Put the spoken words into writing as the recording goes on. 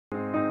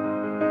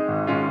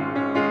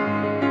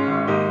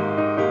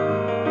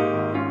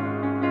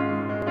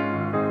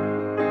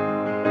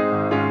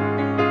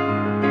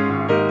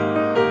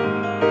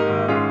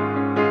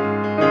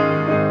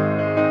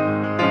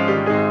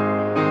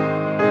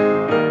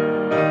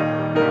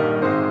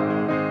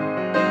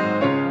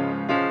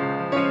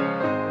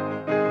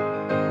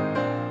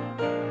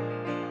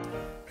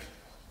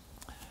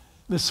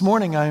This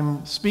morning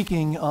I'm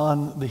speaking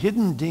on the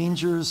hidden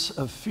dangers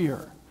of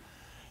fear.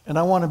 And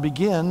I want to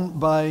begin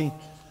by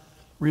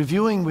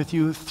reviewing with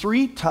you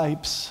three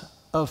types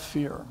of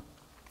fear.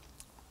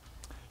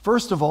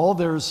 First of all,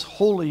 there's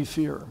holy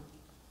fear.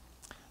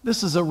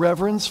 This is a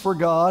reverence for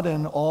God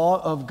and awe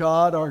of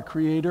God, our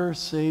Creator,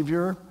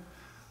 Savior,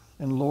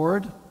 and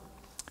Lord.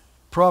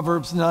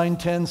 Proverbs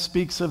 9:10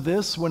 speaks of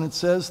this when it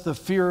says, "The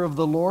fear of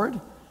the Lord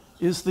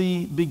is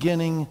the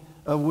beginning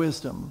of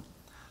wisdom."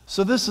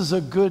 So this is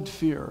a good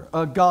fear,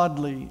 a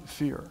godly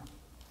fear.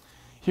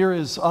 Here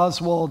is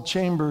Oswald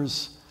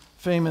Chambers'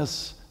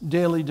 famous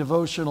daily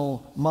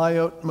devotional, "My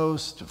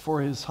Utmost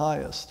for His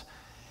Highest."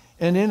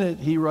 And in it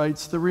he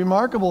writes, "The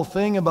remarkable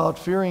thing about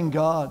fearing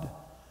God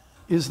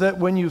is that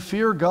when you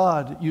fear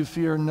God, you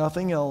fear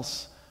nothing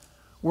else.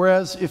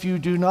 Whereas if you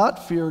do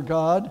not fear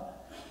God,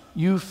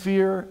 you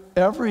fear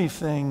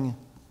everything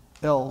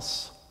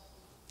else."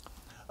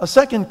 A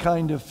second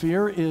kind of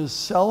fear is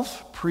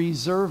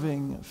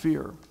self-preserving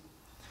fear.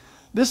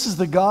 This is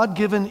the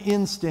God-given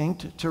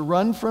instinct to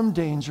run from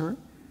danger,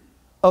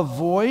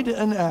 avoid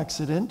an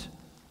accident,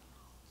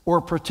 or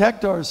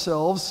protect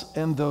ourselves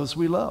and those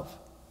we love.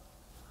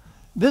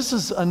 This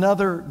is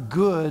another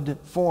good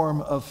form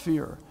of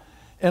fear.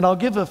 And I'll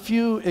give a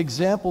few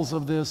examples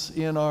of this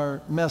in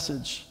our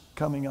message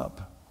coming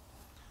up.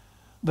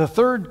 The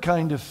third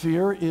kind of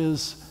fear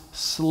is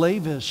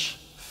slavish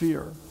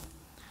fear.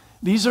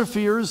 These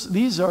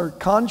are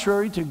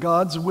contrary to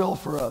God's will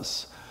for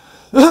us.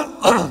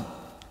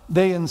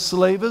 They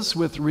enslave us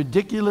with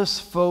ridiculous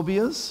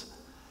phobias.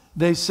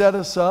 They set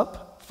us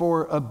up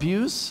for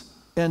abuse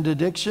and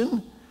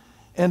addiction,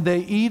 and they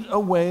eat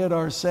away at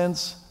our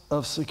sense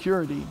of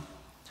security.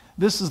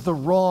 This is the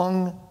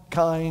wrong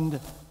kind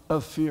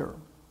of fear.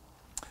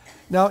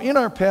 Now, in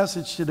our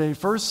passage today,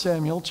 1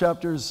 Samuel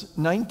chapters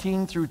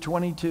 19 through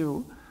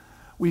 22,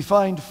 we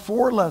find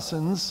 4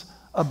 lessons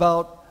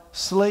about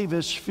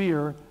slavish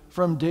fear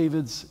from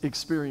David's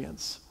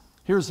experience.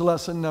 Here's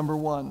lesson number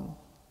 1.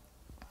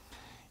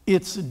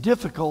 It's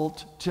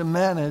difficult to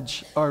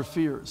manage our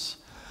fears.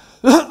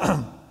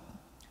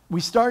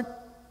 We start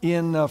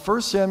in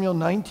 1 Samuel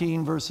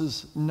 19,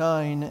 verses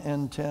 9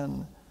 and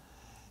 10.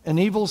 "An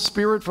evil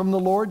spirit from the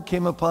Lord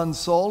came upon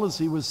Saul as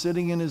he was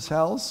sitting in his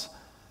house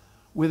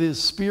with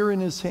his spear in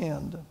his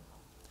hand.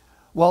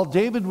 While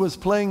David was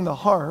playing the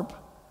harp,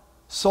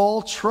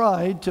 Saul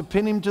tried to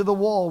pin him to the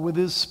wall with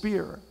his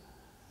spear.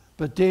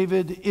 But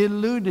David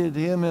eluded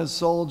him as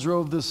Saul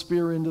drove the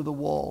spear into the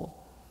wall.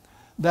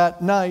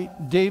 That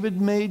night, David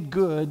made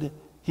good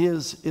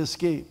his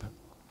escape."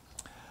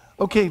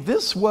 Okay,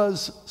 this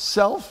was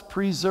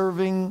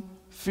self-preserving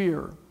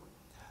fear,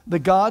 the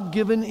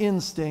God-given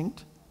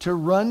instinct to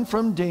run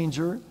from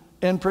danger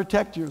and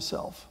protect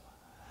yourself.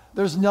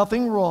 There's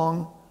nothing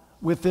wrong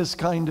with this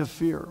kind of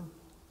fear.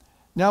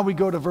 Now we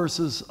go to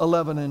verses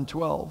 11 and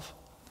 12.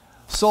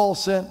 "Saul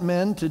sent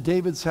men to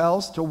David's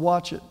house to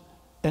watch it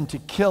and to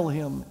kill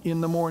him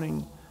in the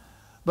morning.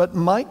 But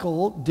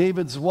Michal,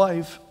 David's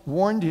wife,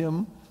 warned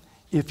him,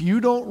 'If you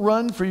don't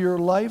run for your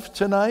life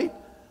tonight,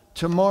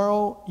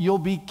 tomorrow you'll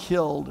be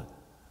killed.'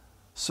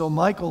 So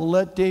Michal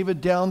let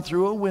David down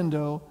through a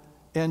window,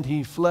 and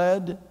he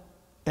fled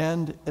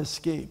and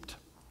escaped."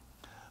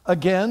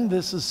 Again,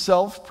 this is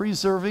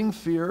self-preserving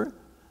fear.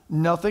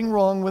 Nothing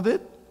wrong with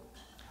it.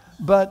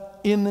 But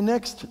in the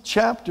next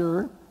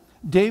chapter,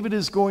 David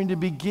is going to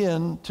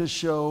begin to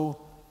show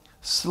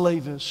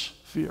slavish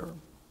fear.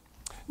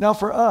 Now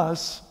for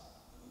us,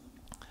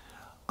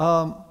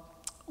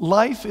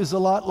 life is a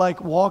lot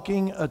like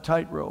walking a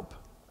tightrope.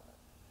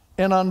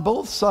 And on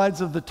both sides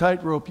of the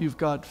tightrope, you've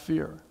got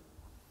fear.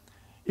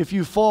 If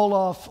you fall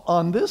off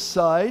on this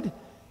side,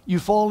 you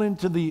fall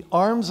into the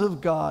arms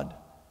of God.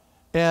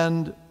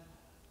 And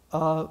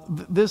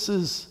this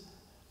is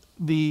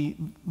the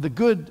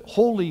good,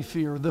 holy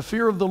fear, the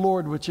fear of the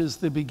Lord, which is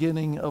the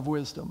beginning of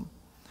wisdom.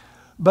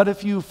 But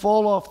if you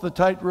fall off the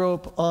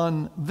tightrope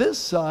on this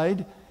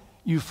side,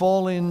 you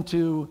fall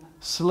into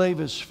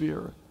slavish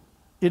fear.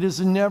 It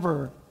is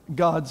never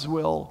God's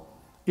will.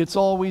 It's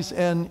always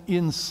an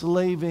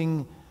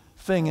enslaving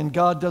thing, and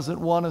God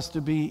doesn't want us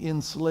to be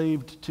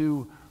enslaved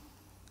to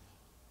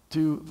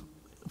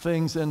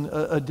things and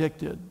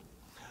addicted.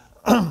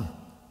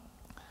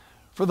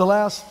 For the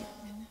last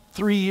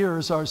 3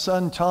 years, our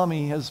son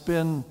Tommy has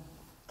been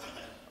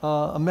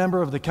a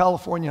member of the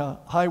California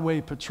Highway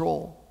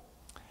Patrol.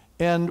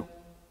 And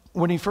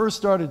when he first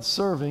started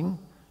serving,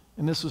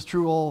 and this was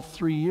true all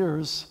 3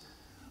 years,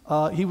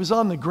 he was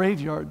on the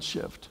graveyard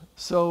shift.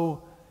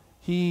 So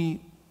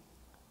he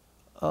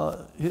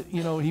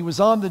was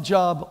on the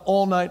job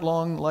all night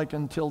long, like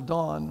until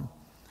dawn.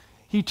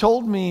 He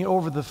told me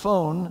over the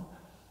phone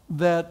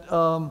that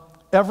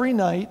every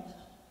night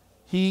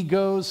he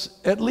goes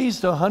at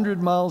least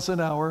 100 miles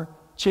an hour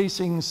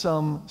chasing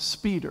some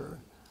speeder.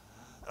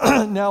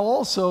 Now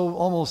also,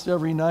 almost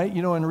every night,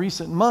 in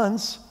recent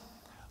months,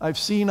 I've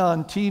seen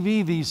on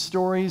TV these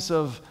stories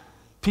of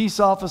peace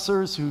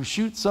officers who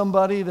shoot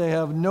somebody they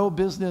have no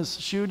business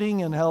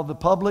shooting, and how the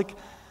public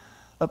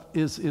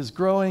is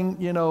growing,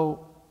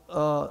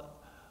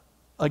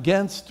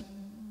 against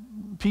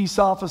peace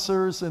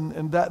officers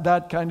and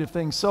that kind of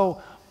thing.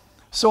 So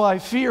I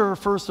fear,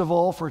 first of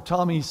all, for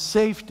Tommy's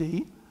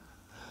safety.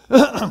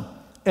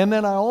 And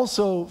then I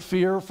also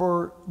fear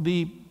for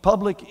the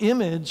public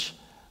image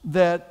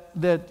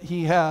that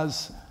he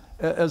has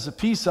as a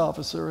peace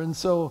officer. And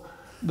so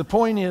the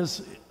point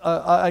is,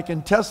 I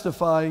can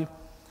testify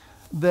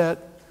that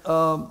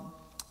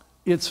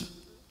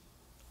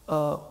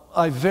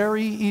I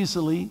very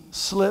easily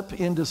slip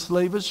into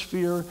slavish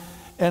fear,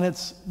 and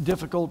it's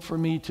difficult for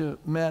me to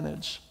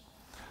manage.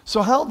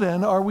 So how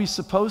then are we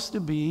supposed to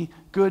be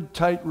good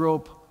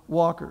tightrope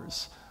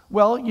walkers?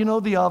 Well, you know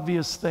the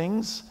obvious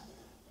things.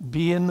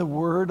 Be in the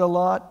Word a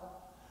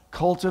lot,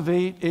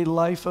 cultivate a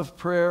life of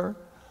prayer,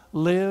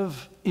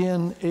 live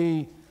in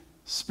a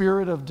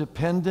spirit of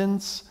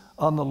dependence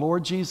on the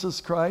Lord Jesus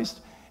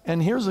Christ.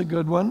 And here's a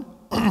good one.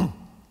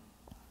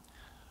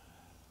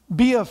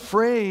 Be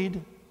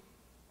afraid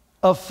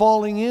of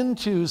falling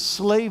into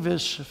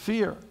slavish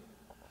fear.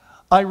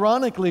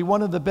 Ironically,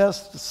 one of the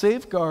best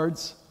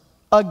safeguards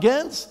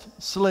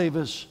against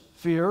slavish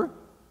fear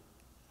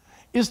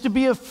is to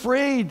be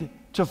afraid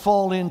to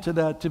fall into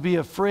that, to be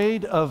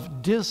afraid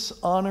of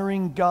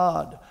dishonoring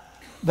God.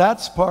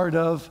 That's part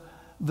of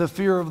the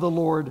fear of the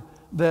Lord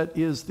that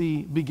is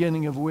the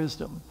beginning of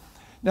wisdom.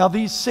 Now,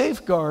 these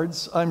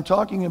safeguards I'm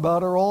talking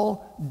about are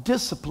all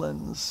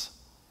disciplines.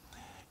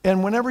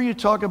 And whenever you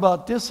talk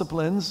about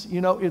disciplines,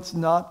 you know, it's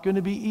not going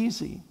to be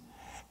easy.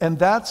 And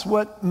that's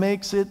what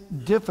makes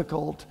it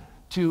difficult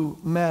to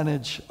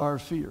manage our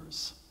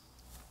fears.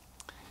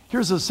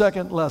 Here's a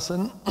second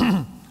lesson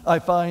I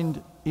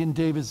find in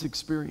David's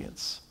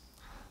experience.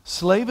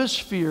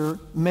 Slavish fear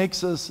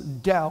makes us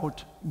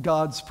doubt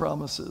God's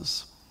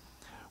promises.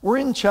 We're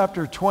in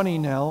chapter 20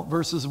 now,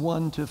 verses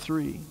 1 to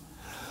 3.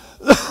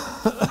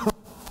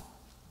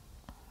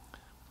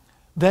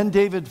 Then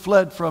David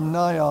fled from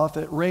Naioth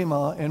at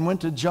Ramah and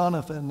went to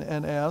Jonathan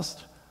and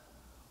asked,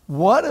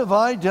 "What have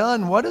I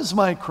done? What is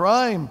my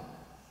crime?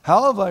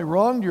 How have I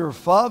wronged your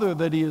father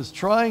that he is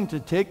trying to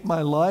take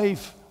my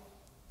life?"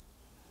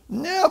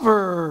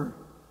 "Never,"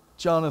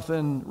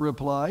 Jonathan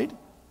replied.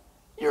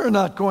 "You're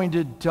not going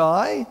to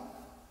die.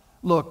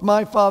 Look,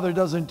 my father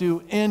doesn't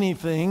do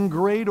anything,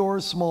 great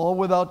or small,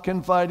 without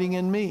confiding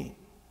in me.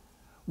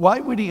 Why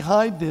would he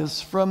hide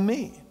this from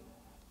me?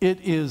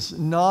 It is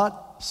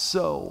not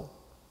so."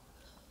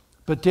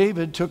 But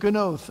David took an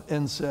oath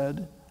and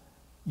said,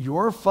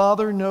 "Your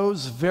father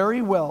knows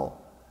very well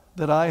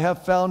that I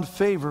have found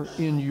favor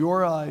in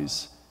your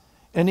eyes."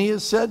 And he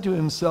has said to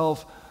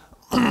himself,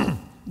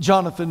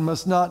 "Jonathan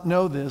must not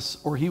know this,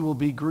 or he will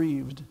be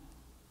grieved.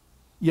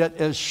 Yet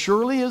as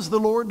surely as the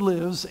Lord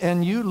lives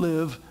and you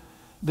live,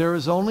 there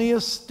is only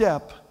a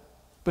step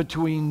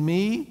between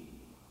me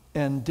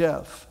and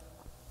death."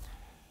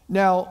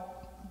 Now,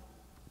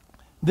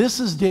 this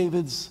is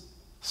David's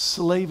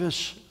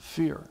slavish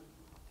fear.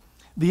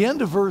 The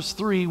end of verse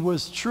 3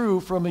 was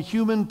true from a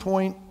human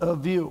point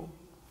of view.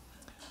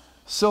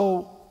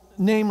 So,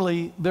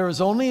 namely, there is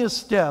only a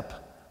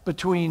step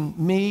between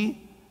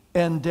me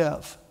and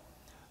death.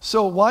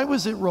 So why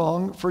was it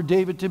wrong for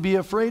David to be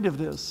afraid of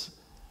this?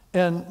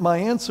 And my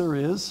answer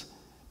is,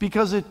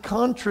 because it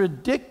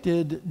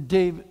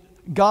contradicted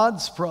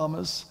God's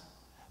promise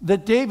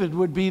that David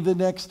would be the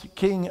next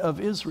king of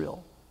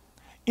Israel.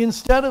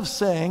 Instead of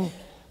saying,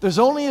 "There's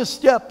only a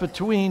step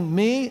between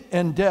me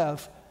and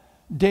death,"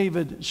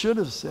 David should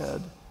have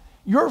said,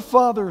 "Your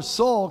father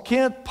Saul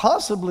can't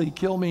possibly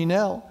kill me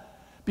now,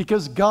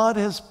 because God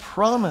has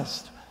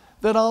promised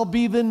that I'll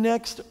be the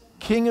next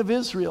king of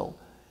Israel.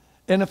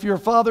 And if your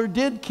father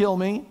did kill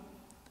me,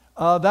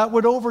 that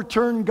would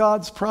overturn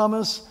God's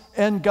promise,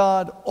 and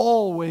God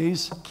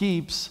always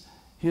keeps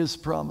his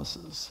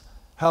promises."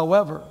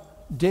 However,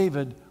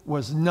 David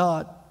was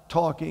not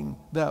talking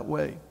that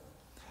way.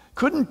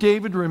 Couldn't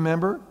David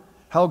remember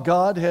how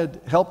God had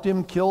helped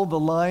him kill the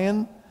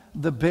lion,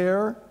 the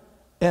bear,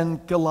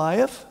 and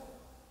Goliath?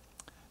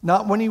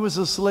 Not when he was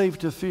a slave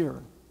to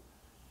fear.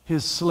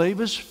 His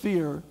slavish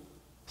fear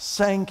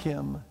sank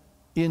him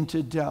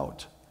into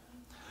doubt.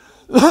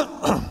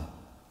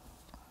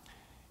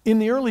 In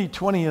the early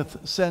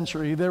 20th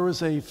century, there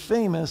was a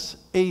famous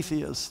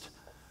atheist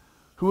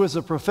who was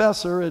a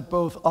professor at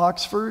both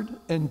Oxford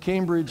and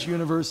Cambridge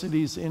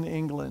universities in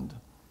England.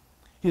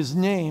 His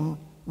name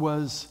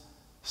was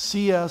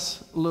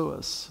C.S.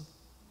 Lewis.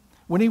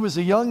 When he was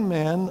a young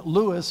man,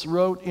 Lewis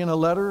wrote in a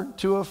letter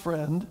to a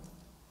friend,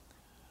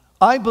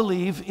 "I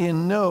believe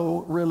in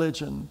no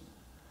religion.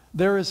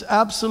 There is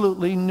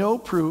absolutely no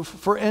proof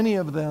for any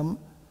of them,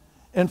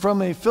 and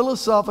from a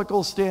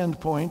philosophical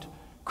standpoint,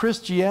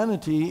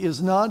 Christianity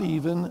is not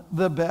even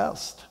the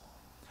best.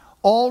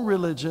 All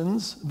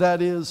religions,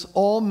 that is,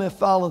 all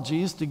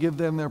mythologies, to give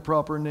them their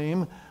proper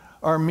name,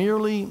 are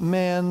merely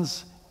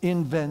man's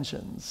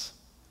inventions."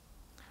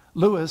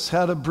 Lewis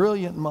had a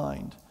brilliant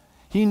mind.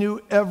 He knew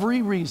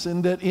every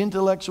reason that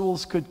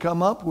intellectuals could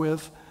come up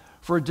with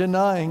for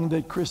denying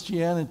that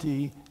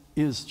Christianity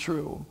is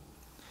true.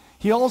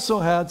 He also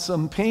had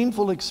some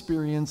painful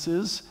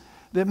experiences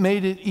that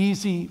made it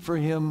easy for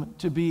him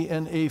to be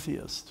an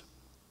atheist.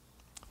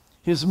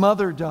 His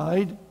mother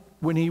died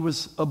when he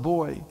was a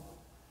boy.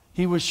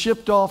 He was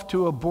shipped off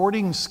to a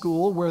boarding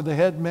school where the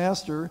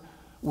headmaster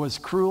was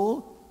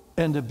cruel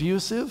and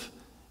abusive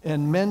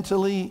and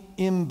mentally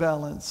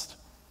imbalanced.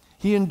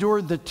 He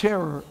endured the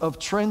terror of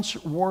trench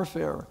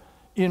warfare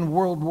in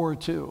World War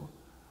II.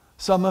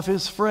 Some of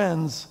his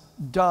friends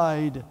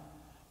died,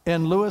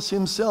 and Lewis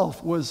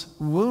himself was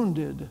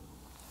wounded.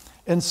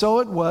 And so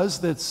it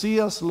was that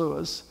C.S.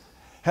 Lewis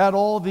had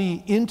all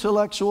the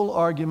intellectual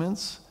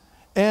arguments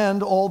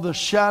and all the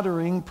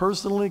shattering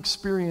personal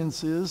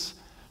experiences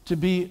to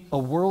be a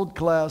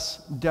world-class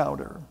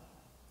doubter.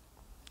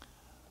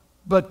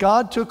 But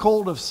God took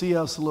hold of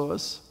C.S.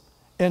 Lewis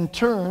and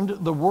turned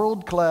the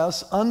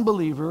world-class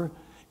unbeliever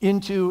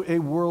into a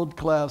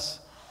world-class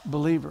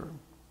believer.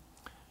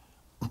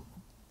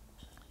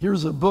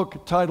 Here's a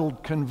book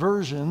titled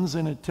Conversions,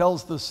 and it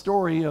tells the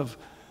story of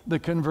the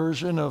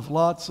conversion of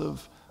lots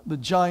of the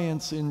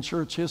giants in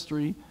church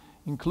history,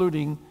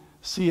 including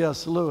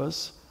C.S.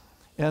 Lewis.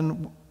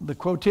 And the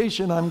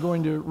quotation I'm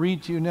going to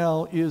read to you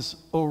now is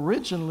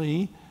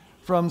originally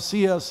from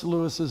C.S.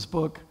 Lewis's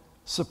book,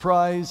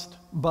 Surprised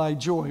by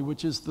Joy,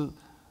 which is the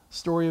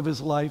story of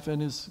his life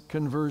and his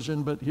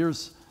conversion. But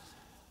here's,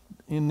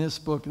 in this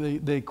book,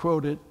 they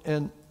quote it,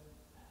 and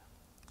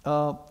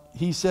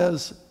he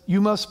says,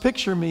 "You must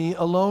picture me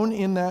alone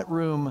in that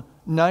room,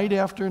 night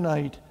after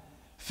night,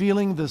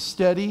 feeling the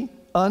steady,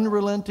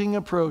 unrelenting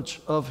approach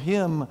of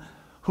him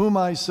whom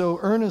I so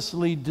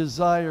earnestly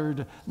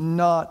desired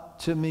not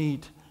to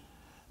meet.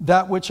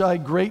 That which I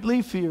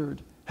greatly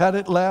feared had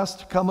at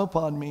last come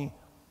upon me.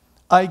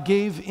 I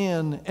gave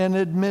in and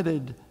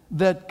admitted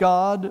that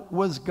God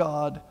was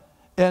God,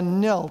 and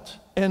knelt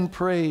and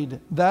prayed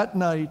that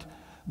night,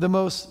 the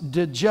most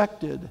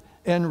dejected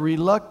and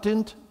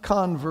reluctant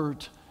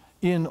convert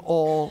in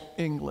all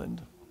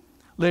England."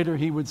 Later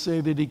he would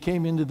say that he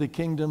came into the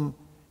kingdom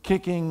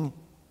kicking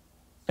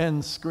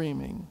and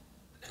screaming.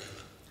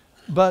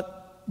 But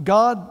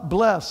God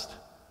blessed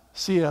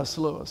C.S.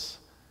 Lewis.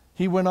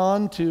 He went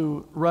on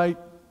to write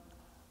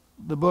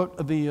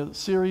the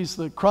series,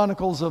 The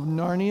Chronicles of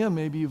Narnia.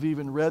 Maybe you've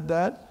even read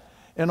that.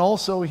 And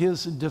also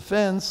his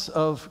defense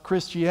of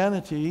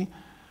Christianity,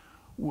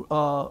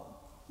 the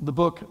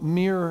book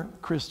Mere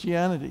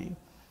Christianity.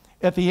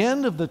 At the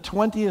end of the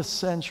 20th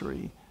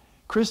century,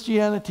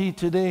 Christianity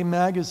Today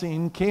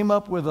magazine came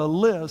up with a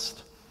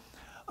list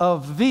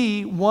of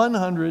the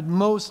 100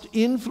 most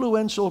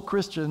influential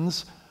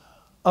Christians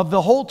of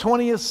the whole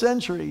 20th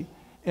century.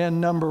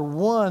 And number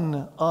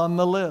one on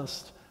the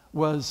list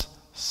was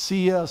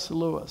C.S.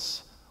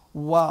 Lewis.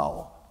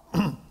 Wow.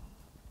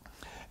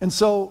 And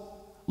so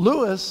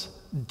Lewis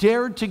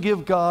dared to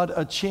give God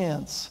a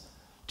chance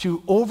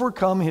to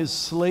overcome his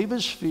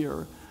slavish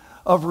fear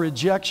of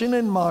rejection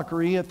and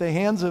mockery at the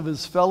hands of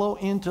his fellow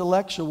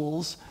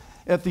intellectuals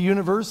at the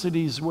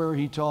universities where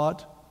he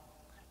taught,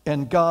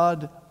 and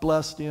God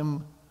blessed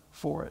him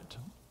for it.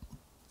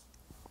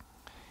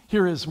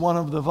 Here is one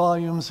of the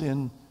volumes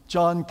in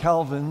John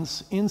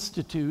Calvin's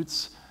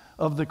Institutes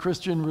of the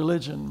Christian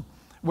Religion.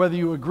 Whether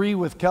you agree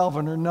with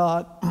Calvin or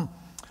not,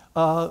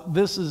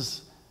 this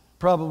is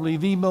probably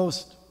the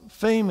most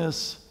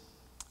famous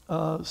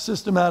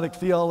systematic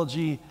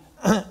theology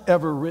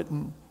ever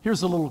written.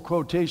 Here's a little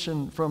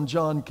quotation from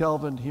John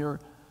Calvin here.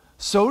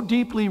 "So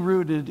deeply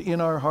rooted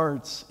in our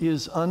hearts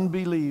is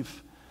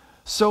unbelief,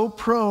 so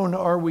prone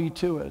are we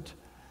to it,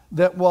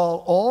 that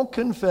while all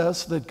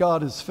confess that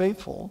God is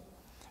faithful,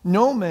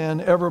 no man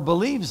ever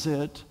believes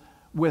it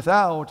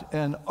without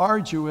an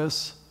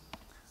arduous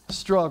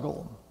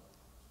struggle.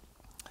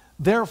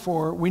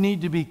 Therefore, we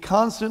need to be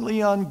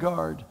constantly on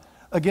guard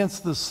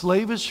against the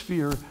slavish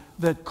fear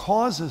that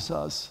causes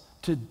us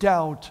to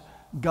doubt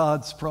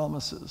God's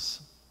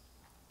promises."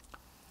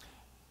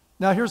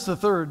 Now, here's the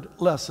third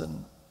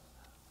lesson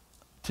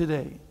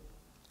today.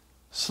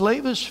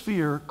 Slavish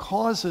fear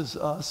causes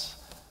us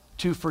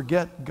to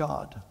forget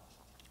God.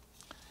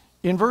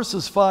 In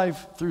verses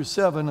 5 through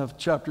 7 of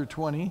chapter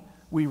 20,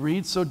 we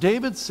read, "So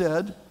David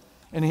said,"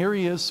 and here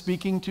he is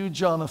speaking to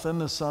Jonathan,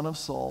 the son of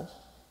Saul,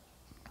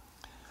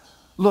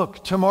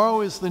 "Look,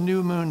 tomorrow is the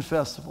new moon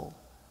festival,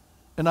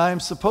 and I am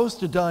supposed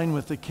to dine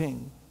with the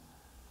king.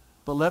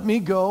 But let me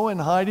go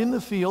and hide in the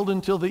field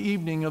until the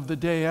evening of the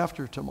day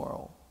after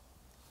tomorrow.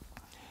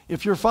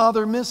 If your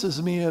father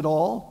misses me at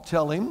all,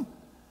 tell him,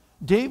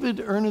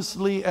 David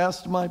earnestly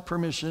asked my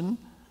permission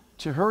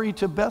to hurry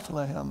to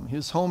Bethlehem,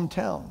 his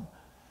hometown,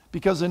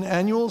 because an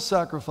annual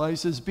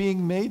sacrifice is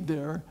being made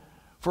there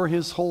for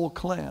his whole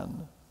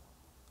clan.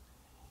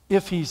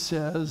 If he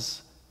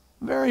says,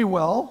 'Very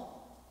well,'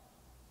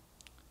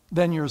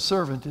 then your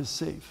servant is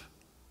safe.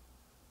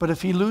 But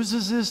if he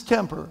loses his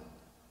temper,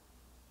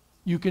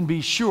 you can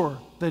be sure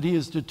that he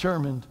is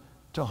determined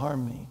to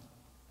harm me."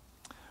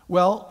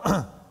 Well,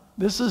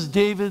 this is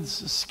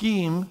David's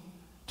scheme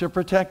to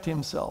protect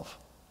himself.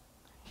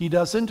 He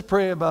doesn't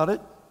pray about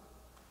it.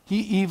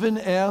 He even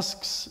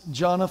asks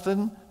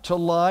Jonathan to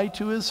lie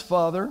to his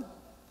father,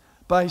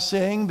 by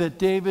saying that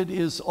David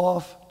is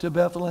off to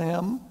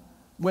Bethlehem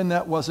when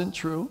that wasn't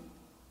true?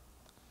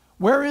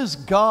 Where is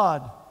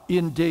God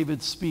in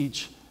David's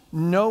speech?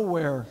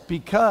 Nowhere,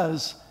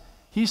 because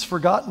he's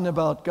forgotten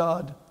about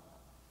God.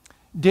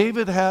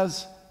 David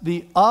has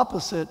the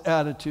opposite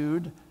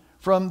attitude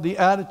from the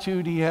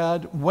attitude he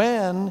had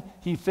when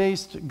he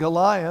faced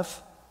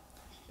Goliath.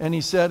 And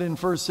he said in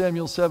 1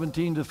 Samuel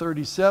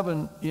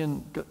 17-37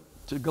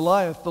 to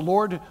Goliath, "The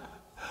Lord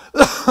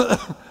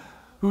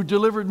who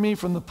delivered me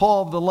from the paw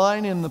of the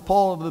lion and the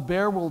paw of the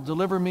bear will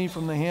deliver me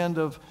from the hand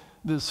of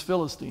this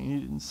Philistine." He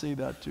didn't say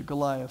that to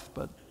Goliath,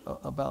 but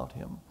about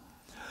him.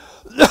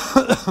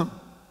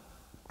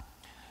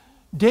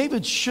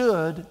 David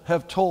should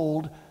have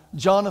told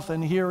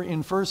Jonathan here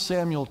in 1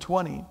 Samuel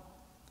 20,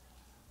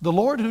 "The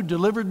Lord who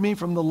delivered me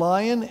from the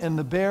lion and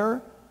the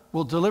bear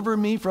will deliver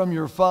me from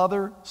your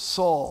father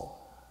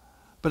Saul."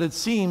 But it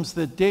seems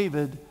that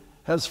David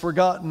has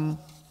forgotten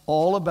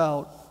all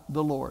about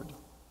the Lord.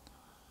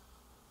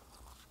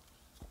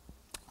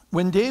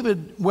 When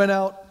David went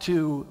out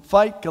to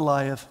fight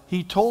Goliath,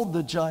 he told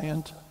the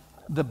giant,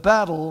 "The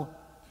battle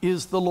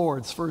is the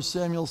Lord's," 1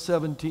 Samuel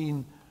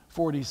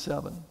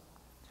 17:47.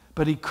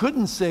 But he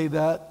couldn't say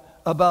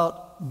that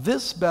about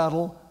this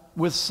battle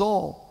with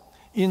Saul.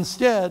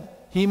 Instead,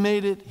 he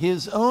made it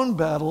his own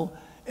battle,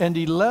 and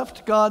he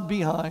left God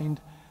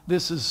behind.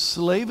 This is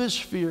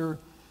slavish fear.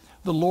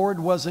 The Lord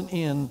wasn't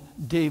in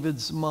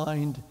David's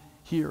mind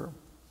here.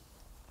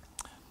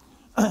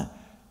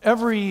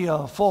 Every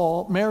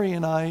fall, Mary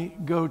and I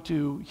go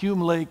to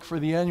Hume Lake for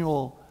the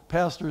annual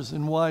Pastors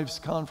and Wives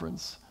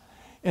Conference.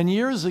 And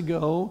years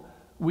ago,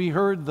 we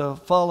heard the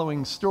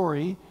following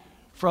story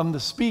from the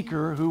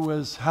speaker, who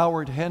was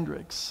Howard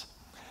Hendricks.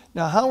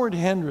 Now, Howard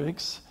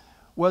Hendricks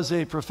was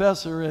a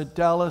professor at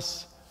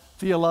Dallas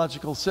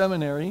Theological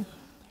Seminary.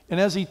 And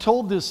as he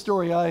told this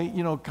story, I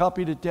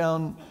copied it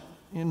down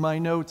in my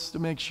notes to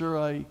make sure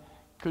I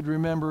could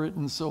remember it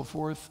and so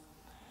forth.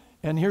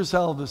 And here's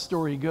how the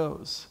story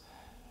goes.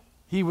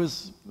 He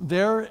was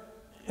there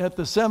at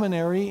the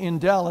seminary in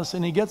Dallas,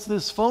 and he gets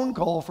this phone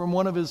call from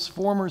one of his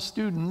former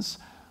students,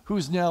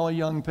 who's now a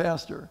young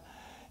pastor.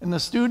 And the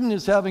student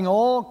is having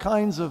all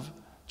kinds of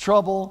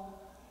trouble,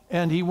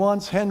 and he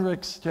wants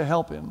Hendricks to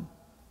help him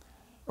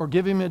or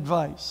give him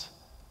advice.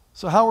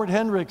 So Howard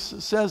Hendricks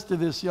says to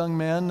this young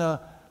man,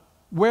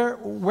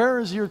 where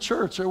is your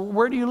church, or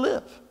where do you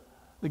live?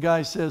 The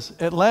guy says,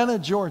 "Atlanta,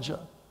 Georgia."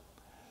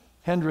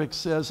 Hendricks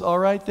says, "All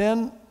right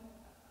then,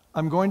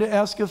 I'm going to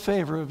ask a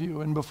favor of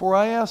you. And before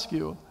I ask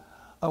you,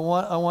 I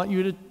want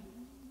you to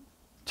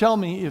tell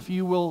me if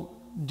you will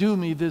do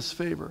me this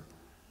favor."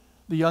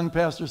 The young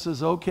pastor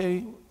says,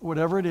 "Okay,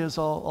 whatever it is,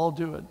 I'll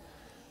do it."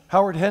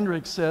 Howard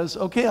Hendricks says,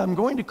 "Okay, I'm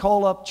going to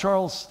call up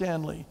Charles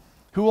Stanley,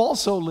 who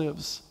also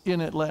lives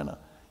in Atlanta.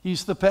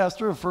 He's the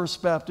pastor of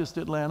First Baptist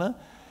Atlanta."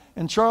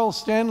 And Charles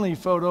Stanley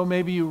photo,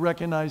 maybe you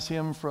recognize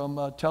him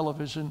from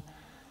television.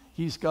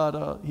 He's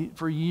got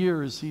for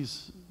years,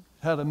 he's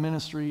had a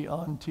ministry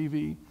on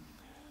TV.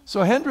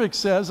 So Hendricks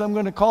says, "I'm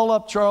going to call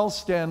up Charles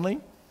Stanley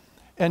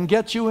and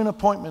get you an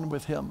appointment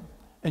with him.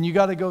 And you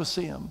got to go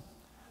see him."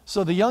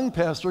 So the young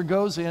pastor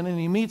goes in and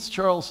he meets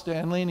Charles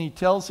Stanley and he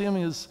tells him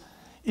his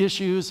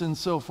issues and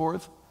so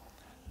forth.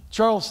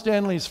 Charles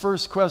Stanley's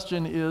first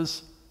question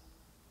is,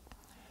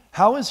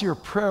 "How is your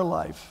prayer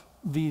life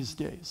these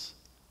days?"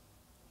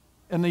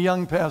 And the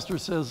young pastor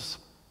says,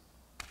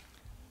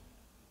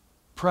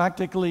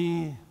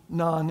 "Practically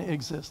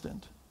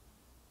non-existent."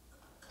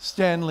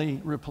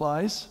 Stanley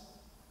replies,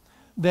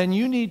 "Then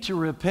you need to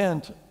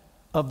repent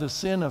of the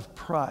sin of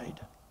pride."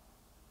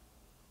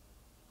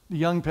 The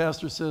young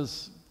pastor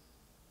says,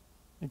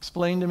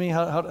 "Explain to me,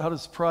 how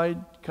does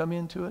pride come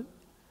into it?"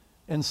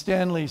 And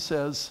Stanley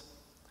says,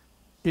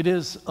 "It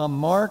is a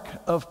mark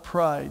of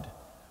pride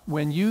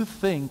when you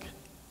think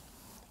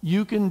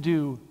you can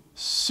do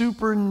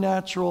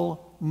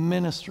supernatural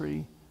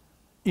ministry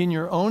in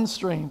your own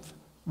strength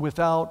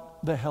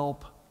without the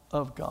help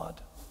of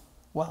God."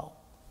 Wow.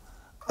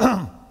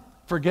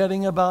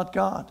 Forgetting about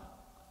God.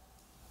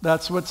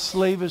 That's what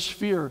slavish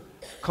fear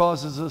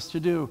causes us to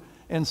do.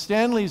 And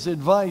Stanley's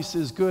advice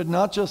is good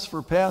not just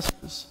for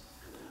pastors,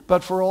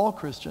 but for all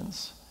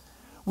Christians.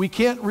 We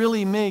can't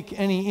really make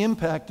any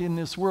impact in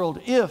this world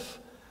if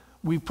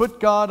we put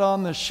God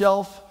on the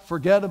shelf,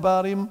 forget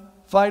about Him,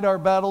 fight our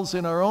battles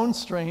in our own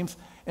strength,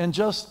 and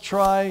just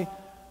try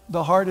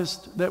the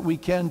hardest that we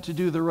can to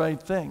do the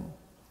right thing.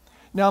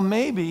 Now,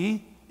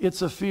 maybe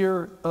it's a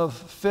fear of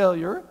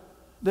failure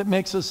that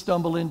makes us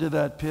stumble into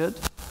that pit,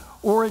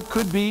 or it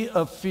could be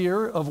a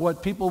fear of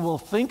what people will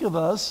think of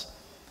us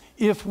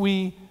if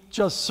we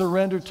just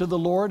surrender to the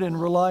Lord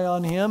and rely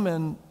on Him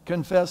and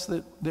confess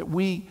that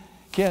we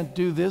can't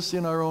do this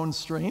in our own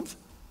strength.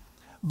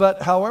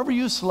 But however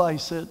you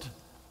slice it,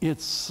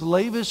 it's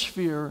slavish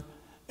fear,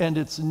 and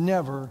it's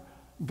never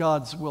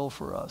God's will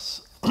for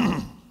us.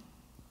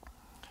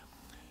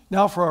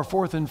 Now for our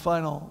fourth and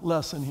final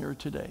lesson here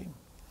today.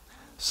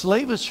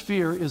 Slavish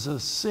fear is a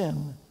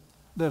sin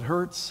that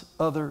hurts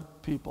other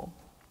people.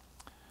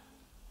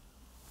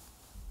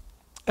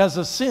 As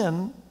a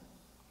sin,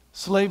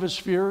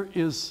 Slavish fear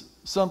is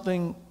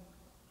something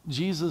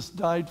Jesus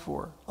died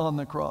for on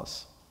the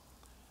cross.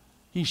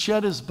 He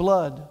shed his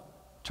blood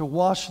to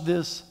wash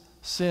this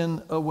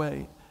sin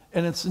away.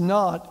 And it's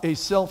not a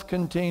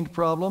self-contained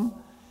problem.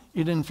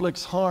 It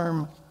inflicts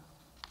harm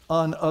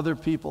on other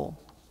people.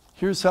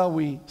 Here's how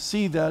we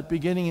see that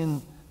beginning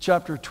in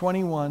chapter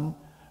 21,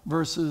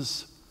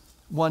 verses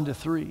 1 to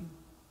 3.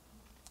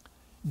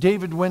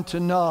 David went to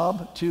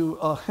Nob to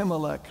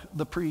Ahimelech,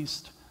 the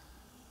priest.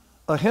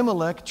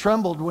 Ahimelech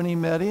trembled when he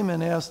met him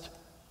and asked,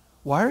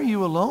 "Why are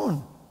you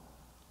alone?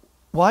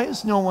 Why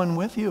is no one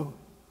with you?"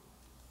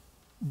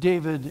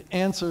 David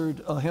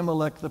answered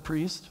Ahimelech the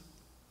priest,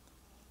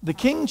 "The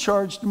king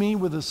charged me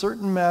with a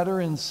certain matter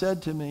and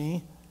said to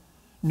me,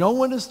 'No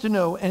one is to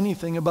know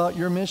anything about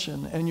your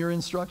mission and your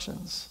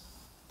instructions.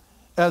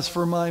 As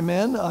for my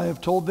men, I have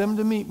told them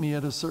to meet me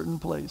at a certain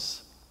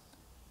place.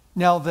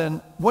 Now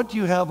then, what do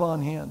you have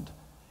on hand?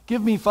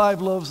 Give me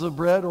 5 loaves of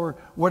bread or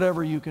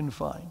whatever you can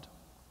find.'"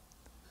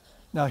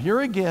 Now here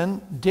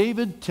again,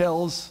 David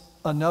tells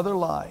another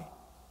lie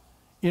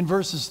in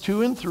verses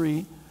 2 and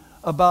 3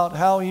 about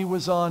how he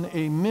was on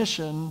a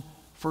mission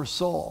for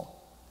Saul.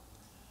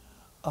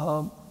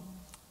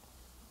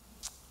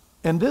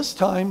 And this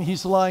time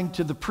he's lying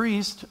to the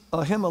priest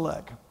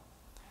Ahimelech.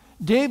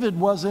 David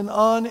wasn't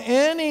on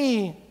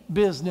any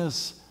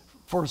business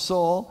for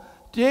Saul.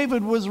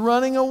 David was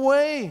running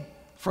away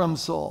from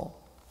Saul.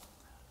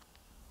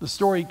 The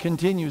story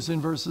continues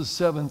in verses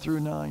 7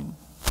 through 9.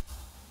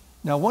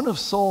 Now one of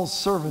Saul's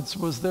servants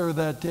was there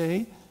that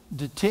day,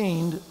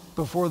 detained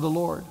before the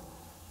Lord.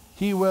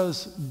 He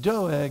was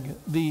Doeg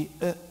the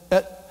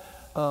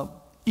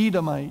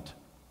Edomite,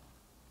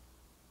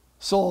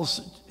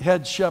 Saul's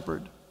head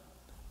shepherd.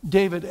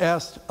 David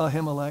asked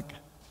Ahimelech,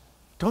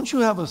 "Don't you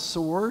have a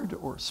sword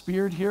or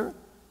spear here?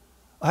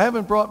 I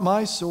haven't brought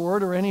my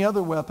sword or any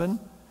other weapon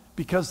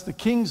because the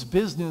king's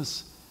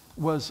business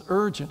was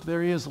urgent."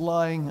 There he is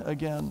lying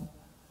again.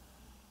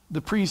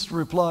 The priest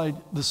replied,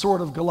 "The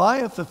sword of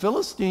Goliath the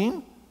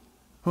Philistine,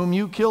 whom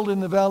you killed in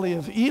the valley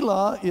of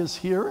Elah, is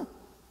here.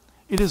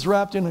 It is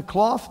wrapped in a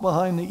cloth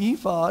behind the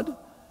ephod.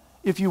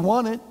 If you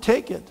want it,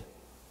 take it."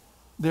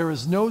 "There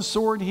is no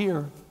sword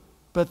here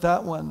but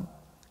that one."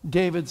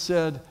 David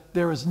said,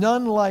 "There is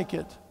none like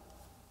it.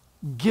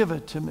 Give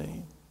it to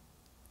me."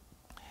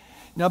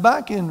 Now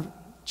back in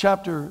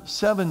chapter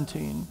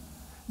 17,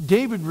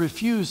 David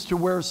refused to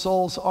wear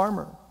Saul's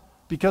armor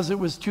because it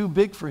was too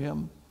big for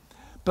him.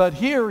 But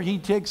here he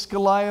takes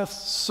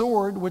Goliath's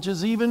sword, which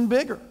is even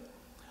bigger.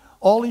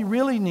 All he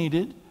really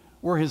needed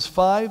were his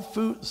 5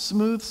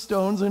 smooth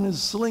stones and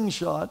his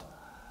slingshot,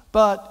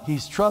 but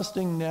he's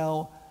trusting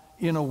now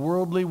in a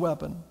worldly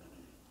weapon.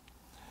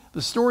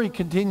 The story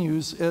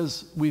continues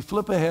as we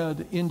flip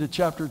ahead into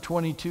chapter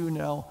 22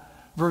 now,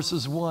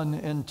 verses 1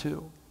 and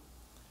 2.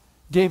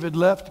 David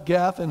left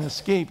Gath and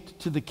escaped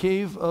to the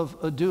cave of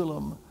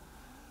Adullam.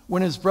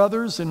 When his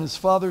brothers and his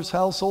father's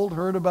household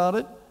heard about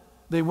it,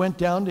 they went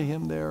down to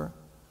him there.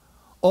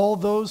 All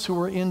those who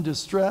were in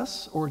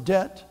distress or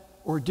debt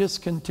or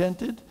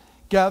discontented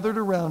gathered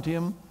around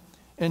him,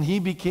 and he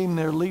became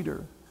their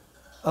leader.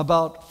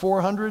 About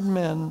 400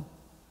 men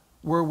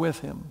were with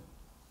him.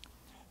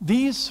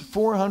 These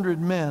 400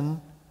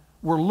 men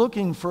were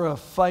looking for a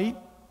fight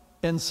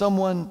and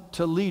someone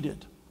to lead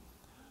it.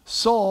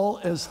 Saul,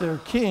 as their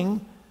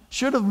king,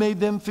 should have made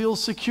them feel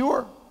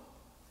secure,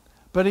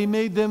 but he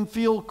made them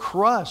feel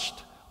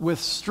crushed with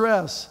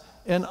stress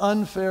and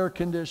unfair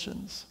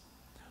conditions.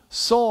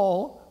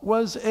 Saul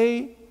was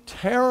a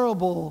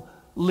terrible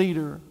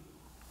leader,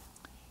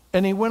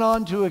 and he went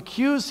on to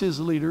accuse his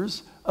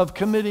leaders of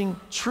committing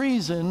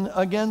treason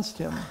against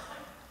him.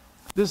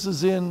 This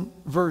is in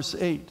verse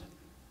 8.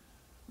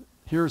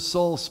 Here's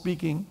Saul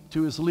speaking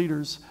to his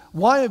leaders.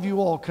 "Why have you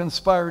all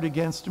conspired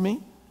against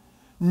me?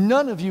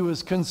 None of you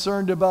is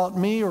concerned about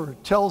me or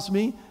tells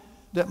me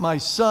that my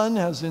son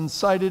has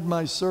incited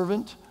my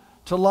servant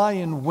to lie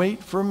in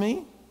wait for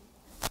me."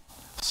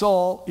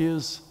 Saul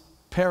is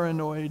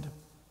paranoid.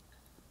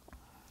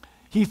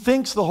 He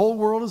thinks the whole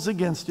world is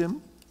against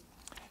him,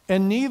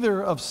 and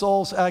neither of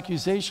Saul's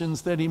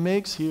accusations that he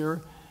makes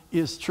here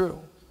is true.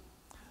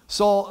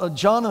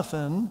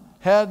 Jonathan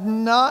had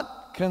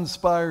not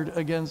conspired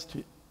against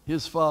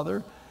his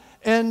father,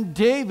 and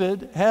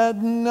David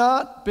had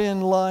not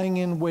been lying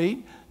in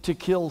wait to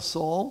kill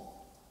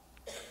Saul.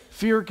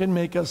 Fear can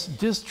make us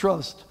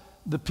distrust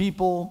the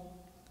people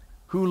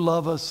who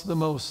love us the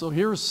most. So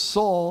here's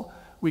Saul.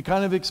 We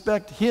kind of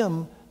expect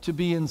him to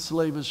be in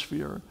slavish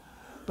fear.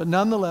 But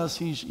nonetheless,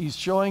 he's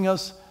showing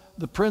us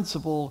the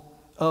principle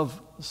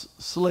of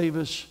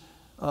slavish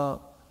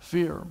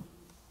fear.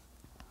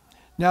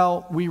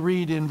 Now we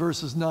read in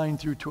verses 9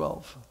 through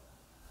 12.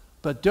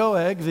 "But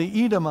Doeg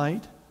the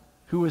Edomite,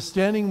 who was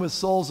standing with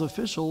Saul's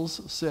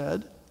officials,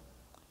 said,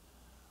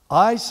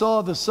 'I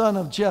saw the son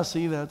of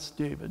Jesse,'" that's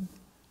David,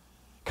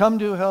 "'come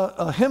to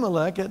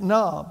Ahimelech at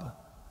Nob.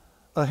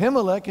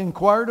 Ahimelech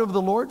inquired of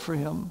the Lord for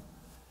him.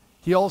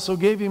 He also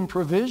gave him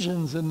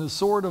provisions and the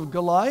sword of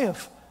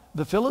Goliath,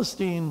 the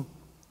Philistine.'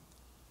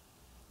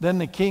 Then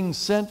the king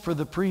sent for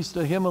the priest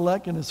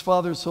Ahimelech and his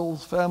father's whole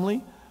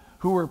family,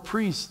 who were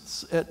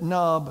priests at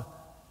Nob,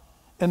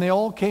 and they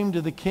all came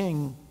to the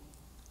king.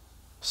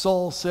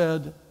 Saul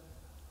said,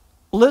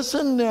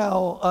 "Listen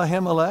now,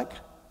 Ahimelech."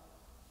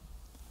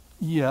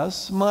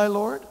 "Yes, my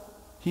lord,"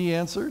 he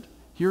answered.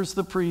 "Here's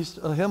the priest,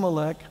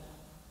 Ahimelech.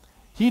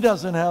 He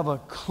doesn't have a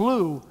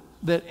clue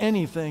that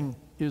anything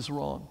is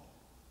wrong."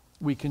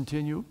 We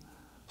continue.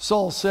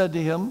 Saul said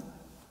to him,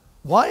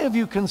 "Why have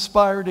you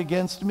conspired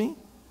against me,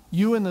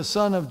 you and the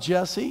son of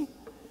Jesse,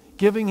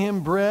 giving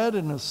him bread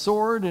and a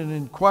sword and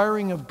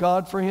inquiring of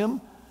God for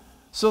him,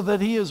 so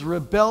that he has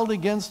rebelled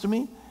against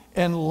me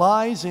and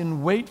lies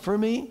in wait for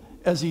me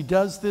as he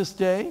does this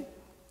day?"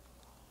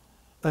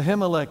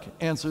 Ahimelech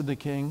answered the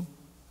king,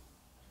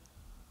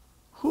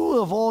 "Who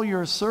of all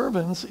your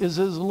servants is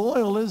as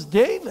loyal as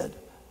David,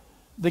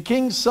 the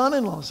king's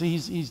son-in-law?" So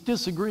he's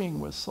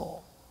disagreeing with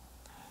Saul.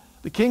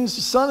 "The king's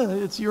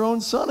son-in-law, it's your own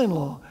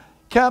son-in-law,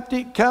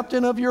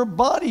 captain of your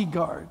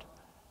bodyguard,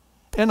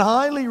 and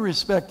highly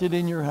respected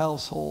in your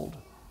household.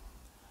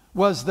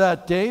 Was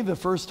that day the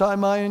first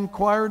time I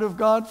inquired of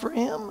God for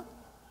him?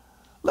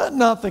 Let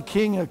not the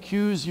king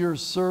accuse your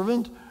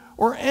servant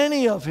or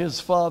any of his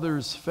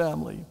father's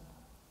family."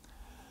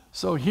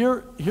 So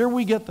here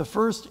we get the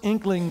first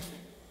inkling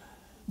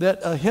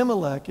that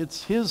Ahimelech,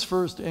 it's his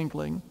first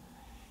inkling.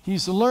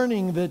 He's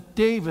learning that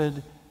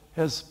David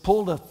has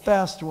pulled a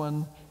fast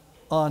one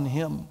on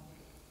him.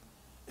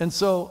 And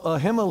so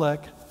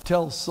Ahimelech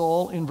tells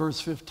Saul in verse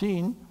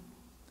 15,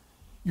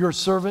 "Your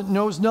servant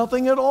knows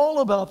nothing at all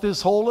about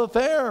this whole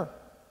affair."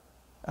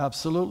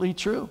 Absolutely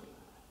true.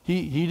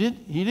 He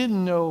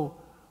didn't know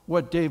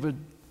what David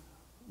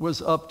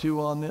was up to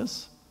on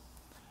this.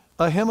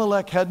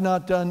 Ahimelech had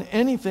not done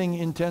anything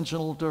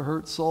intentional to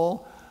hurt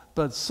Saul,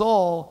 but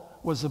Saul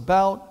was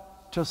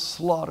about to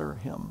slaughter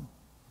him.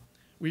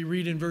 We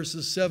read in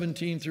verses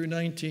 17 through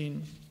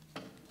 19.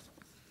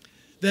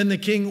 Then the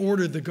king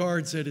ordered the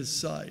guards at his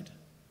side,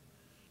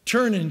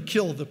 "Turn and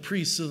kill the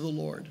priests of the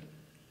Lord,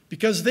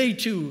 because they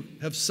too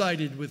have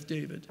sided with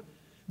David.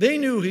 They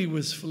knew he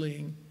was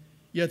fleeing,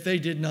 yet they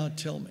did not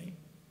tell me."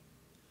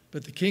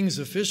 But the king's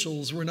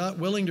officials were not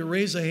willing to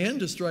raise a hand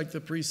to strike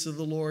the priests of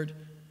the Lord.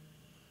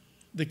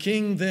 The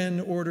king then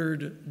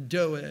ordered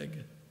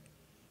Doeg,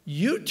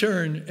 "You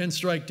turn and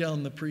strike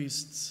down the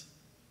priests."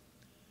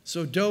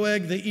 So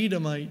Doeg the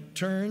Edomite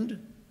turned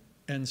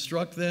and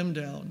struck them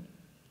down.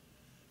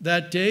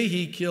 That day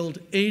he killed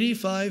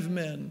 85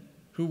 men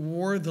who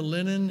wore the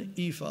linen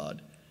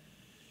ephod.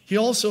 He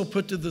also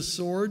put to the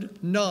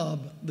sword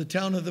Nob, the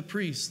town of the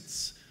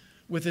priests,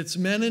 with its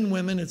men and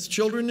women, its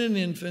children and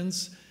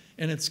infants,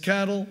 and its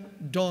cattle,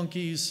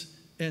 donkeys,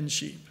 and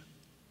sheep.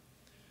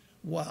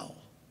 Wow.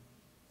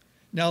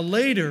 Now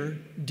later,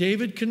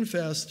 David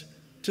confessed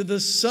to the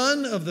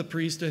son of the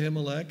priest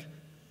Ahimelech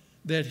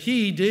that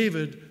he,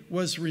 David,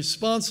 was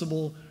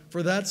responsible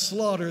for that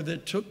slaughter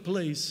that took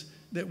place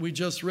that we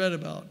just read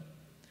about.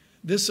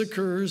 This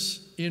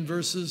occurs in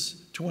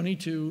verses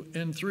 22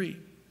 and 3.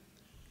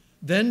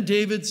 Then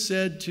David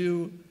said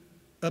to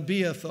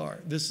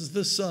Abiathar, this is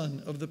the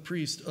son of the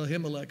priest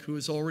Ahimelech, who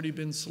has already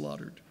been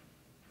slaughtered,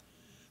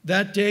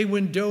 "That day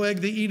when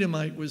Doeg the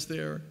Edomite was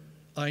there,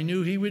 I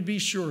knew he would be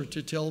sure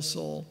to tell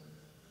Saul,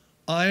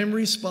 'I am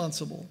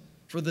responsible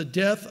for the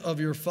death of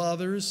your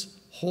father's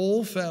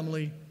whole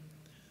family.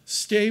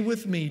 Stay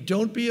with me,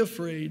 don't be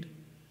afraid.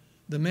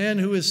 The man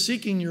who is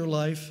seeking your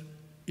life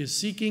is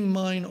seeking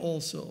mine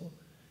also.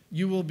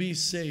 You will be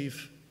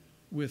safe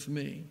with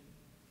me.'"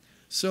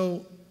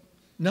 So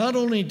not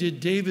only did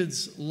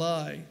David's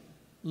lie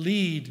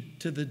lead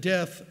to the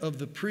death of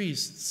the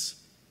priests,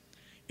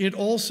 it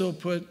also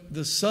put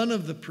the son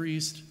of the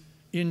priest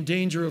in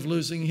danger of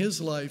losing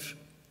his life.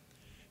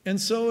 And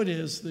so it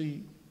is, the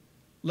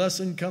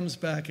lesson comes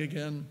back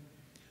again,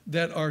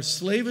 that our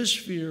slavish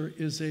fear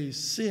is a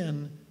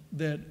sin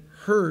that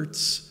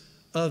hurts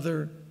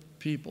other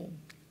people.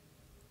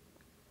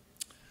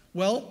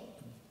 Well,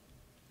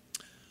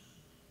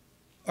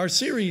 our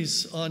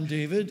series on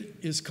David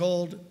is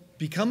called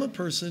Become a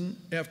Person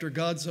After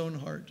God's Own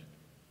Heart,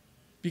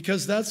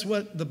 because that's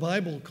what the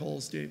Bible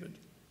calls David.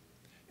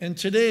 And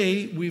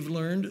today we've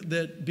learned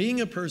that being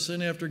a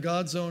person after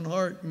God's own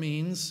heart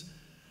means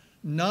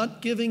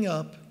not giving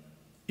up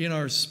in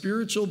our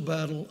spiritual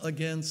battle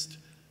against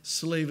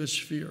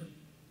slavish fear.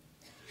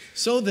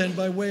 So then,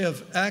 by way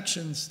of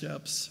action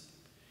steps,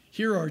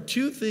 here are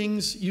 2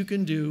 things you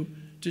can do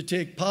to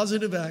take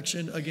positive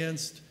action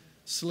against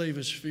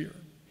slavish fear.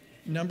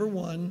 Number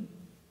 1,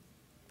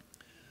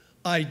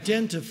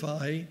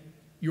 identify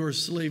your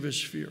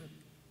slavish fear.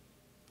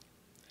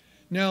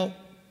 Now,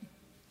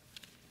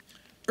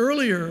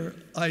 earlier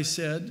I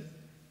said,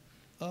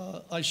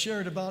 I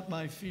shared about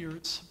my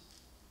fears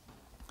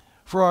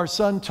for our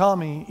son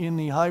Tommy in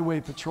the highway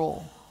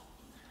patrol.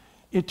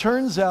 It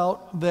turns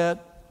out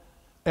that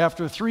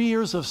after 3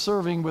 years of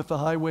serving with the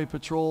highway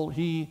patrol,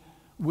 he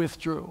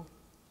withdrew.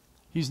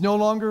 He's no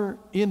longer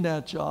in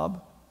that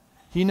job.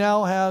 He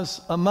now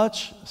has a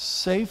much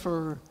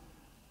safer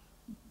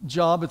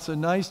job. It's a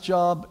nice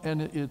job,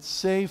 and it's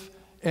safe,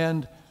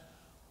 and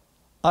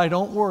I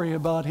don't worry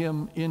about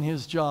him in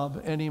his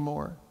job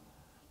anymore.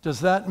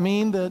 Does that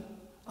mean that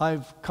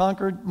I've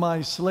conquered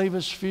my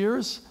slavish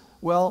fears?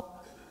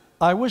 Well,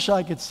 I wish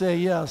I could say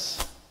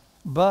yes,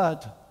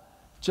 but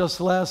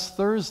just last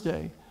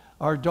Thursday,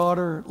 our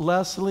daughter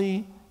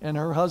Leslie and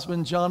her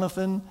husband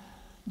Jonathan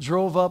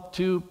drove up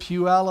to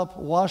Puyallup,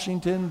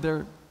 Washington,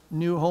 their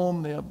new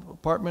home. They have an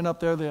apartment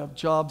up there. They have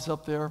jobs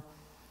up there.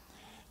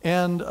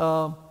 And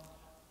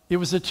it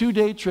was a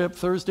 2-day trip,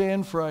 Thursday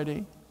and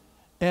Friday.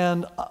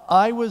 And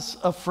I was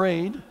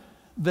afraid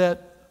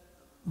that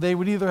they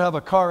would either have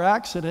a car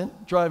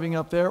accident driving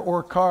up there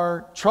or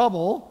car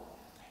trouble.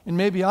 And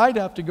maybe I'd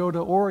have to go to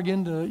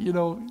Oregon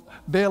to,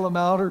 bail them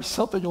out or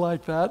something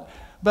like that.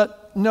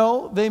 But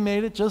no, they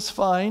made it just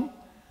fine.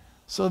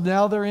 So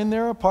now they're in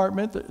their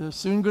apartment. They're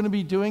soon going to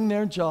be doing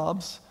their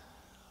jobs.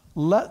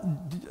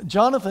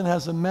 Jonathan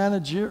has a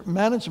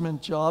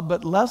management job,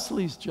 but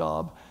Leslie's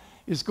job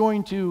is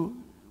going to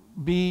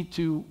be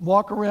to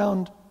walk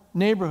around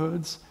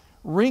neighborhoods,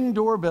 ring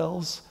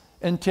doorbells,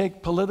 and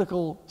take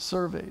political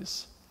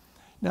surveys.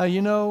 Now,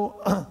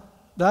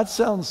 that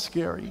sounds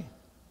scary.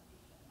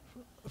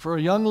 For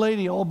a young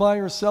lady all by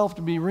herself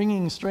to be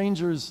ringing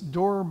strangers'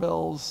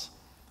 doorbells,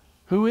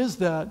 who is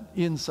that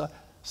inside?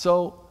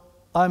 So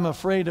I'm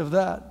afraid of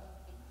that.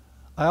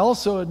 I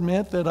also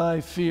admit that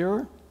I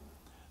fear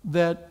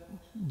that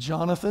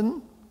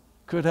Jonathan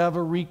could have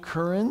a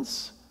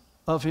recurrence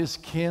of his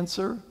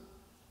cancer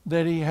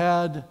that he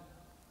had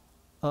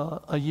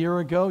a year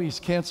ago. He's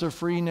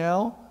cancer-free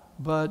now,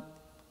 but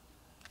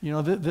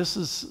this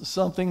is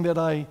something that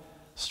I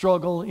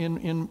struggle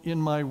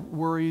in my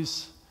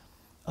worries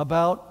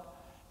about.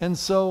 And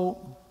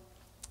so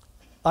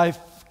I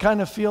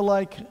kind of feel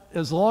like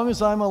as long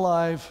as I'm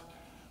alive,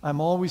 I'm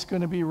always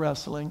going to be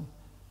wrestling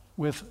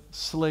with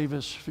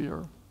slavish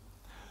fear.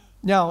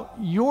 Now,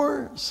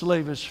 your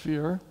slavish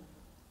fear,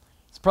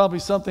 it's probably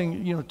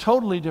something,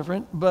 totally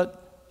different,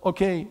 but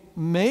okay,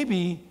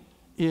 maybe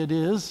it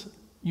is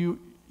you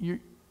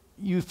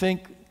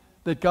think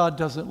that God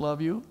doesn't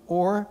love you,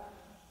 or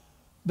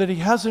that he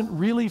hasn't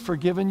really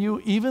forgiven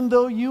you, even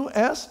though you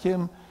asked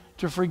him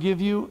to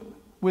forgive you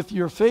with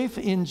your faith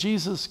in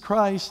Jesus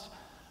Christ,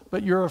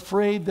 but you're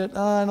afraid that,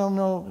 I don't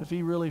know if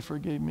he really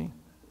forgave me.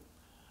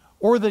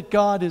 Or that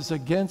God is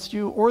against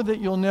you, or that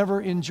you'll never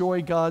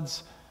enjoy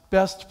God's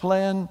best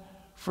plan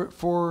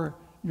for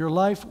your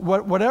life.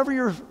 Whatever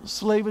your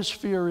slavish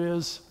fear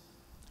is,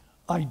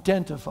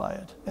 identify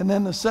it. And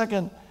then the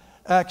second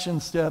action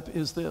step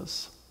is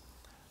this: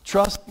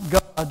 trust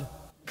God,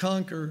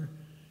 conquer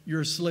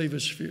your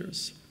slavish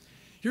fears.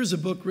 Here's a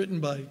book written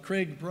by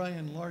Craig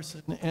Brian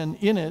Larson, and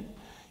in it,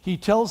 he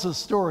tells a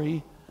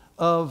story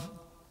of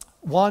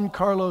Juan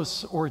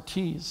Carlos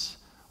Ortiz.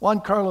 Juan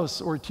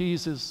Carlos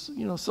Ortiz is,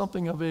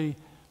 something of a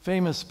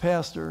famous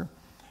pastor.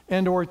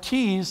 And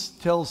Ortiz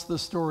tells the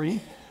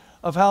story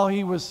of how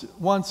he was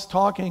once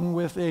talking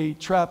with a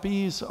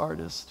trapeze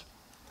artist.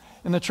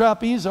 And the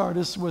trapeze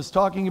artist was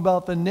talking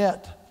about the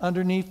net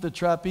underneath the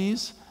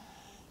trapeze.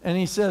 And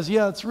he says,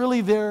 yeah, it's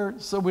really there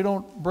so we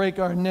don't break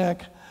our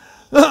neck.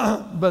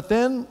 But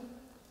then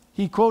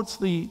he quotes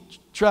the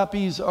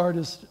trapeze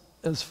artist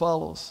as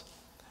follows: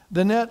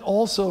 the net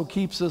also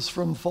keeps us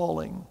from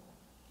falling.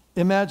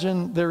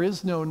 Imagine there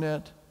is no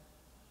net.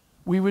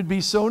 We would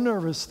be so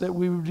nervous that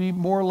we would be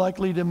more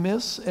likely to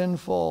miss and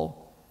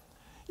fall.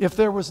 If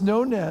there was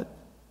no net,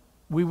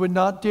 we would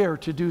not dare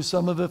to do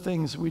some of the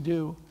things we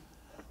do.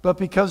 But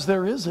because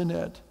there is a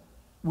net,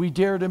 we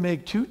dare to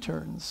make 2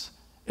 turns.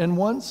 And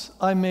once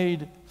I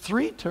made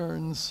 3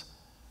 turns,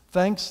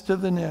 thanks to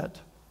the net.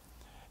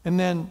 And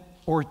then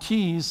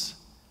Ortiz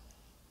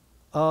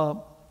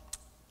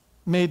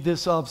made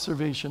this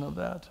observation of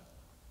that: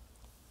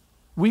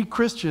 we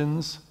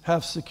Christians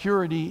have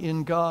security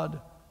in God.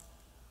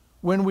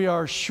 When we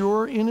are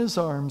sure in his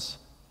arms,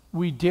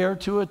 we dare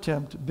to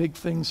attempt big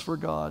things for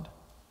God.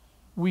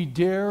 We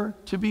dare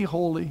to be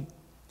holy.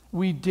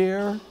 We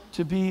dare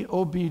to be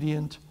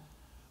obedient.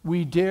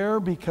 We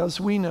dare because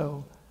we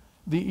know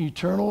the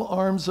eternal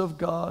arms of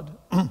God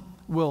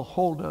will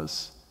hold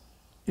us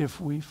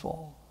if we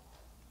fall.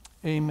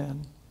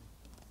 Amen.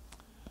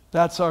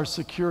 That's our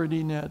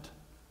security net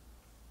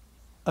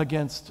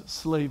against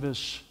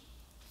slavish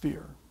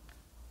fear.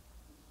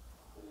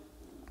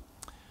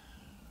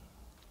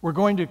 We're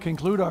going to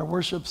conclude our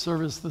worship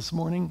service this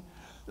morning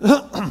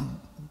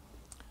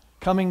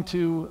coming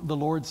to the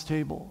Lord's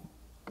table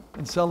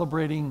and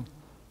celebrating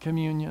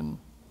communion.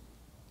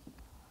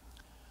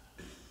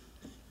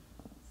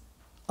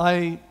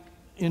 In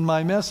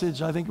my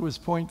message, I think it was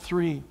point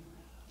 3,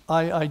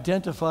 I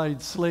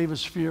identified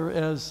slavish fear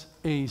as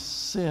a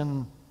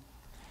sin.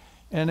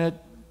 And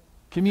at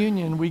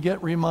communion, we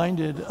get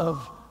reminded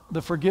of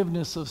the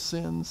forgiveness of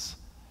sins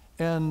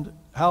and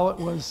how it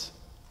was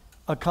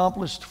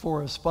accomplished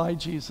for us by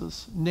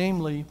Jesus,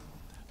 namely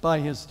by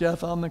his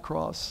death on the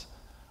cross,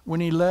 when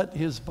he let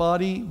his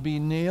body be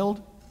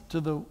nailed to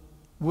the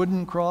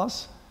wooden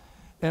cross,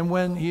 and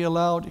when he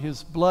allowed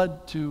his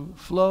blood to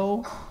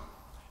flow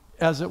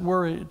as it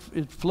were,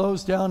 it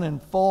flows down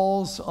and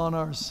falls on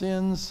our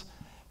sins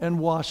and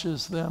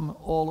washes them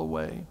all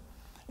away.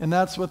 And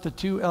that's what the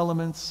two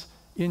elements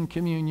in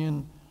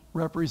communion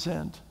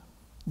represent.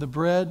 The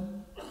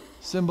bread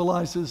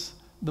symbolizes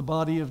the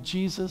body of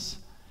Jesus,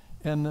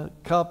 and the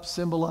cup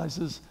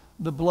symbolizes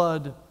the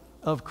blood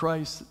of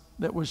Christ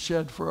that was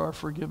shed for our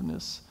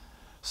forgiveness.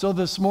 So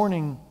this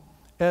morning,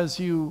 as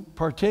you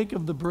partake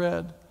of the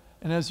bread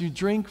and as you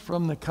drink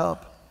from the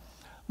cup,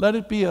 let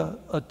it be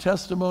a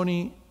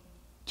testimony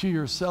to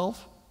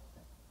yourself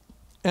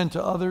and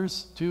to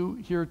others too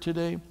here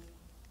today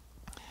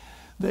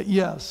that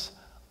yes,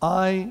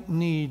 I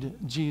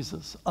need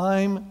Jesus.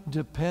 I'm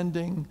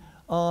depending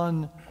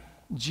on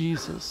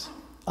Jesus.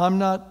 I'm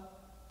not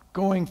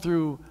going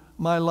through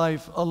my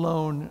life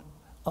alone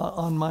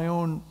on my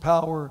own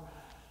power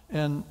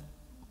and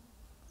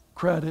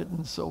credit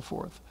and so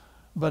forth.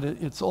 But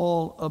it's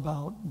all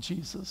about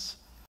Jesus.